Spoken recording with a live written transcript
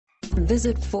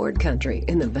Visit Ford Country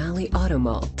in the Valley Auto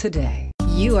Mall today.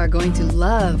 You are going to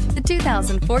love the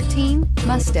 2014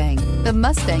 Mustang. The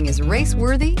Mustang is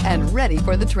race-worthy and ready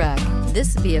for the track.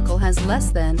 This vehicle has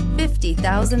less than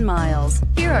 50,000 miles.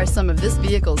 Here are some of this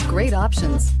vehicle's great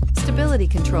options: stability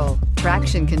control,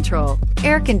 traction control,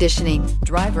 air conditioning,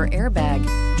 driver airbag,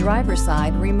 driver's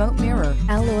side remote mirror,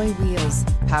 alloy wheels,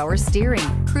 power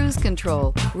steering, cruise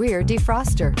control, rear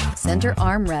defroster, center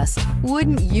armrest.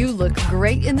 Wouldn't you look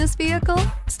great in this vehicle?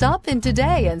 Stop in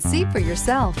today and see for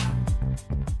yourself.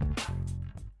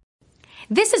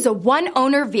 This is a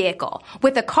one-owner vehicle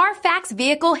with a Carfax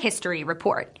Vehicle History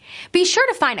Report. Be sure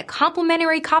to find a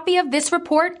complimentary copy of this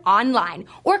report online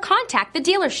or contact the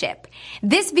dealership.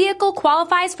 This vehicle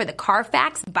qualifies for the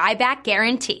Carfax Buyback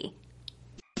Guarantee.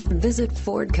 Visit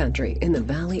Ford Country in the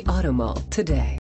Valley Auto Mall today.